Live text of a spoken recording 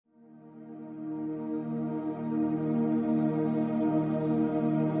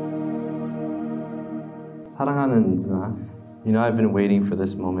사랑하는 은진아, you know I've been waiting for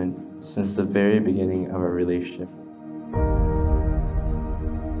this moment since the very beginning of our relationship.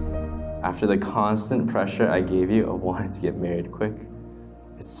 After the constant pressure I gave you of wanting to get married quick,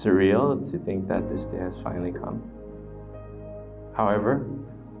 it's surreal to think that this day has finally come. However,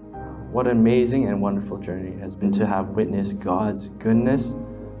 what an amazing and wonderful journey has been to have witnessed God's goodness,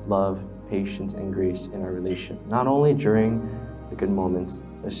 love, patience, and grace in our relationship, not only during the good moments,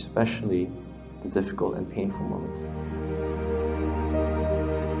 but especially the difficult and painful moments.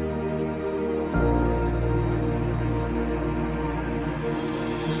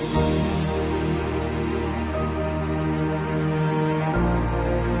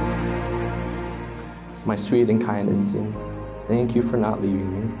 My sweet and kind Eunjin, thank you for not leaving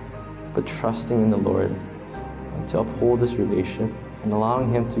me, but trusting in the Lord to uphold this relationship and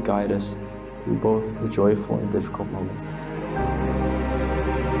allowing Him to guide us through both the joyful and difficult moments.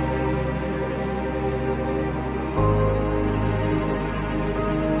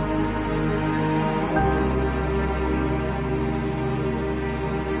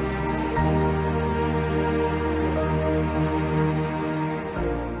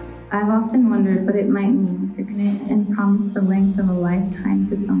 I've often wondered what it might mean to commit and promise the length of a lifetime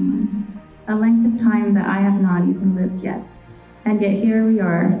to someone, a length of time that I have not even lived yet. And yet here we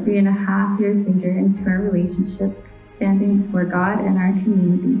are, 3.5 years later into our relationship, standing before God and our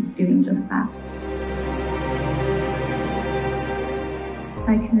community, doing just that.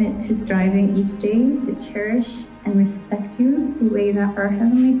 I commit to striving each day to cherish and respect you the way that our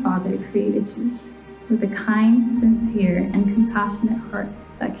Heavenly Father created you, with a kind, sincere, and compassionate heart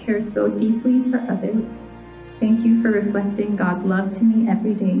that cares so deeply for others. Thank you for reflecting God's love to me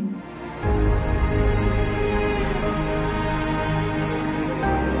every day.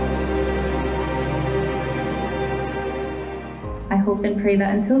 I hope and pray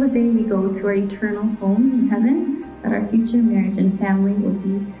that until the day we go to our eternal home in heaven, that our future marriage and family will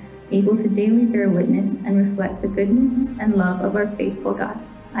be able to daily bear witness and reflect the goodness and love of our faithful God.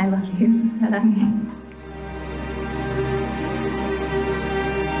 I love you. Amen.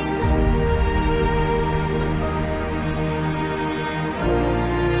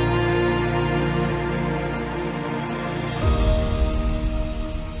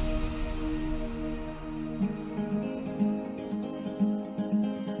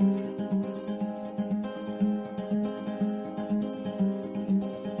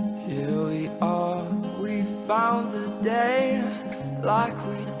 Found the day like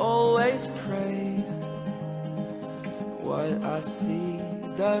we'd always prayed. What I see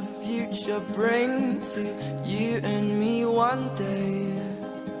the future bring to you and me one day.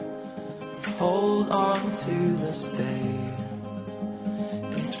 Hold on to this day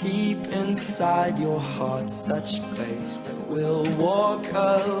and keep inside your heart such faith that we'll walk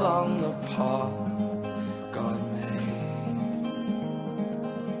along the path God made.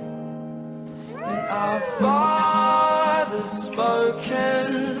 And our Father's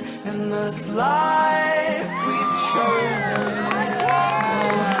spoken, and this life we've chosen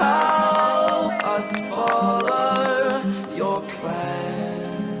will help us follow your plan.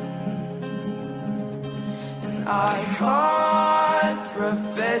 And I can't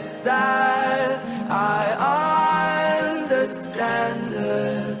profess that I understand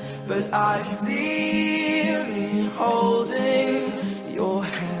it, but I see me holding your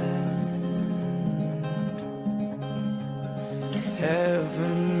hand.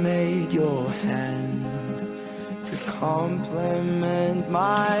 Heaven made your hand to complement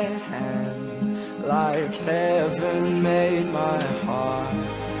my hand, like heaven made my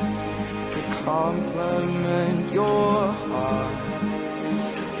heart to complement your heart.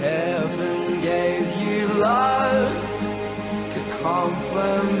 Heaven gave you love to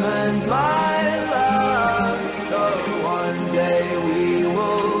complement my love, so one day we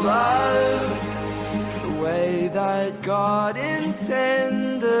will love the way that God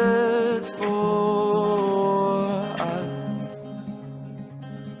intended for us.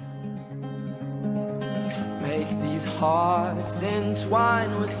 Make these hearts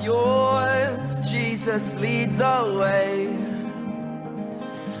entwine with yours, Jesus, lead the way.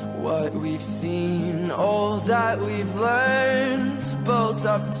 What we've seen, all that we've learned, built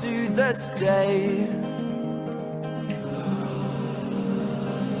up to this day.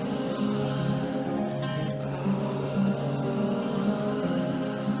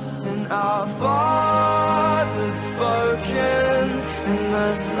 Our Father's spoken, and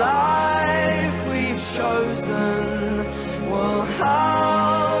this life we've chosen will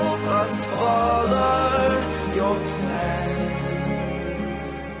help us follow your plan.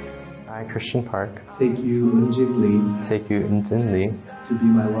 I, Christian Park, take you, Eunjin Lee, take you, Eunjin Lee, to be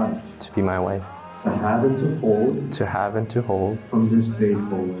my wife. to be my wife. to have and to hold, to have and to hold from this day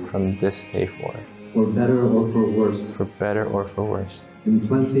forward, from this day forward, for better or for worse, for better or for worse, in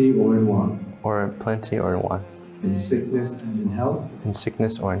plenty or in want, or in plenty or in want, in sickness and in health, in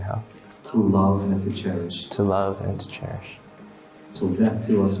sickness or in health, to love and to cherish, to love and to cherish, till death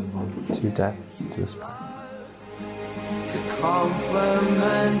do us part. to death do us part. To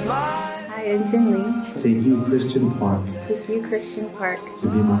compliment my I, Eunjin Lee, Take you, Christian Park, take you, Christian Park, to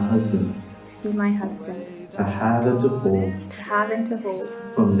be my husband, to be my husband, to have and to hold, to have and to hold,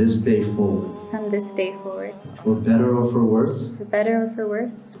 from this day forward, from this day forward, for better or for worse, for better or for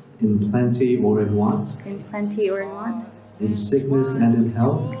worse, in plenty or in want, in plenty or in want, in sickness and in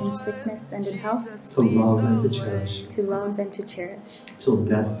health, in sickness and in health, to love and to cherish, to love and to cherish, till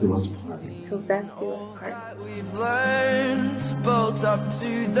death do us part. till death do us part. we've learned built up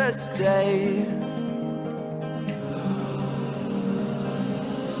to this day.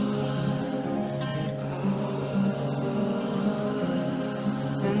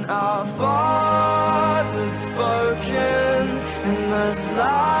 And our Father's spoken, and this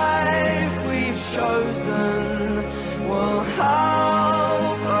life we've chosen will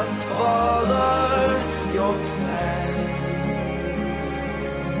help us follow your plan.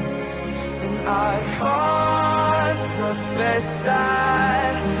 And I can't profess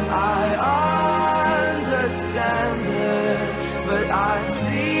that I understand it, but I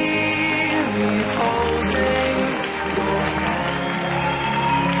see me holding your hand.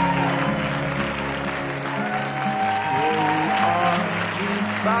 Here we are, we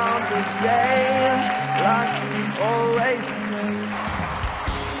found the day like we always prayed.